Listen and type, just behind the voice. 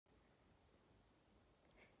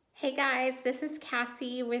Hey guys, this is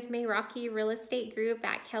Cassie with Meraki Real Estate Group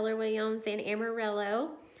at Keller Williams in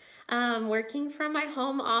Amarillo. Working from my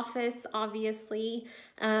home office, obviously,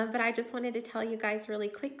 but I just wanted to tell you guys really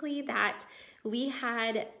quickly that we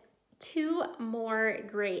had 2 more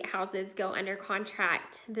great houses go under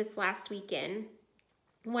contract this last weekend.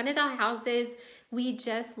 One of the houses we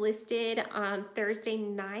just listed on Thursday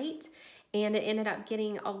night, and it ended up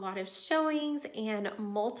getting a lot of showings and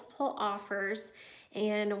multiple offers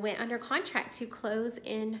and went under contract to close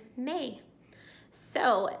in May.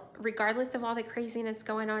 So regardless of all the craziness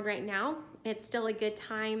going on right now, it's still a good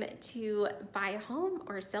time to buy a home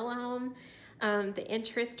or sell a home. The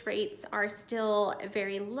interest rates are still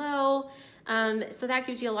very low. So that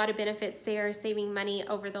gives you a lot of benefits there, saving money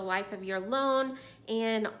over the life of your loan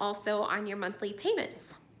and also on your monthly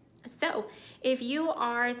payments. So if you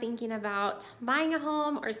are thinking about buying a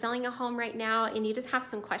home or selling a home right now and you just have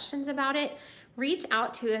some questions about it, reach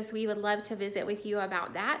out to us. We would love to visit with you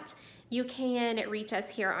about that. You can reach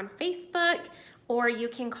us here on Facebook, or you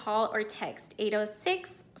can call or text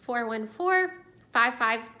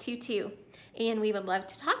 806-414-5522, and we would love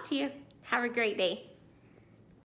to talk to you. Have a great day.